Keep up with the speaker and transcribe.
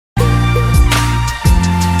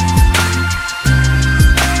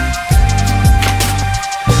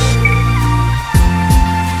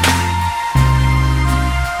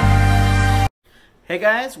Hey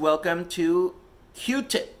guys, welcome to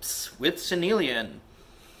Q-Tips with Sonneillon.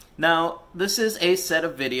 Now, this is a set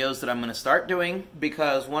of videos that I'm going to start doing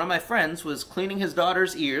because one of my friends was cleaning his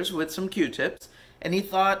daughter's ears with some Q-tips, and he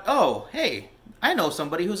thought, oh, hey, I know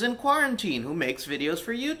somebody who's in quarantine who makes videos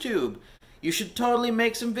for YouTube. You should totally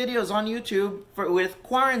make some videos on YouTube with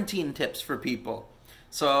quarantine tips for people.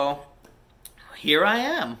 So, here I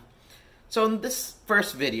am. So in this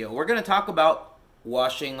first video, we're going to talk about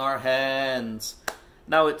washing our hands.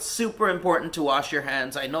 Now, it's super important to wash your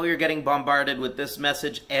hands. I know you're getting bombarded with this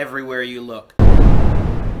message everywhere you look.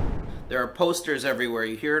 There are posters everywhere.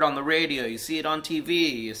 You hear it on the radio, you see it on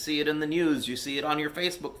TV, you see it in the news, you see it on your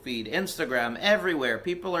Facebook feed, Instagram, everywhere.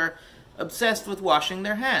 People are obsessed with washing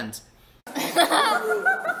their hands.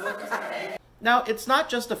 Now, it's not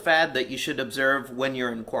just a fad that you should observe when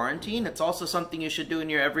you're in quarantine, it's also something you should do in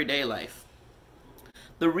your everyday life.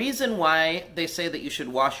 The reason why they say that you should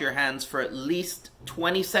wash your hands for at least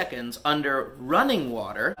 20 seconds under running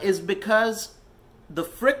water is because the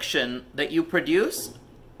friction that you produce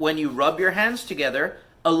when you rub your hands together,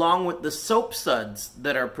 along with the soap suds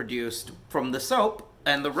that are produced from the soap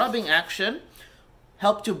and the rubbing action,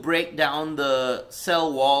 help to break down the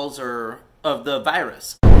cell walls of the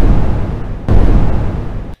virus.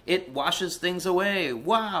 It washes things away.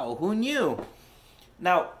 Wow, who knew?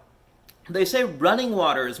 Now, they say running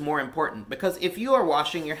water is more important because if you are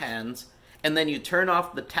washing your hands and then you turn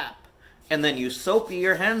off the tap and then you soapy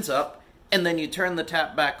your hands up and then you turn the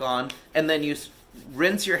tap back on and then you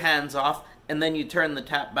rinse your hands off and then you turn the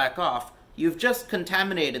tap back off, you've just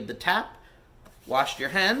contaminated the tap, washed your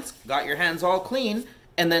hands, got your hands all clean,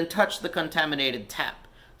 and then touched the contaminated tap.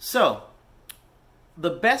 So,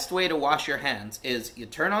 the best way to wash your hands is you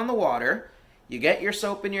turn on the water, you get your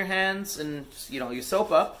soap in your hands and you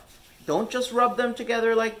soap up. Don't just rub them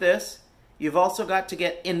together like this. You've also got to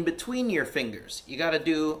get in between your fingers. You got to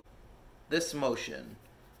do this motion.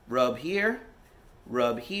 Rub here,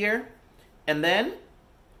 and then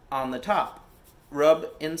on the top. Rub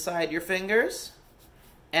inside your fingers,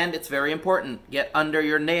 and it's very important, get under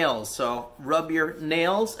your nails. So rub your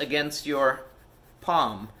nails against your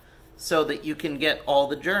palm so that you can get all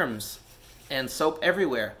the germs and soap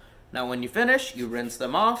everywhere. Now when you finish, you rinse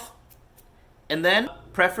them off, and then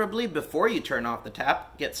preferably before you turn off the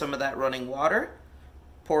tap, get some of that running water,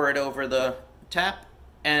 pour it over the tap,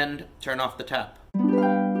 and turn off the tap.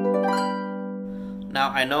 Now,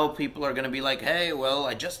 I know people are going to be like, hey, well,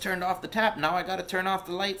 I just turned off the tap, now I got to turn off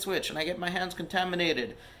the light switch, and I get my hands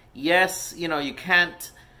contaminated. Yes, you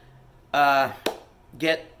can't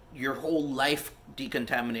get your whole life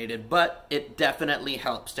decontaminated, but it definitely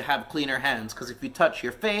helps to have cleaner hands, because if you touch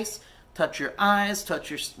your face, touch your eyes, touch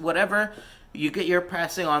your whatever, you're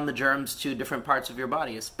passing on the germs to different parts of your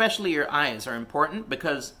body. Especially your eyes are important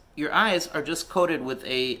because your eyes are just coated with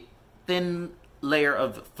a thin layer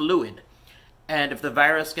of fluid. And if the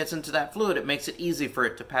virus gets into that fluid, it makes it easy for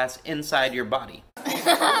it to pass inside your body.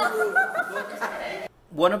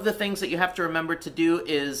 One of the things that you have to remember to do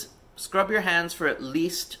is scrub your hands for at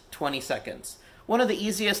least 20 seconds. One of the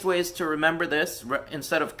easiest ways to remember this,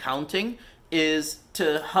 instead of counting, is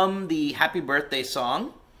to hum the happy birthday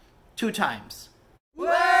song 2 times.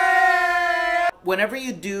 Whenever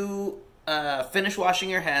you do finish washing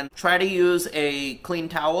your hands, try to use a clean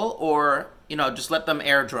towel or, just let them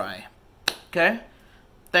air dry. Okay?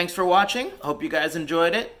 Thanks for watching. Hope you guys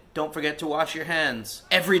enjoyed it. Don't forget to wash your hands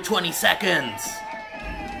every 20 seconds.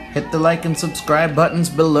 Hit the like and subscribe buttons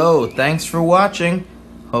below. Thanks for watching.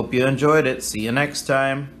 Hope you enjoyed it. See you next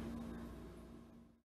time.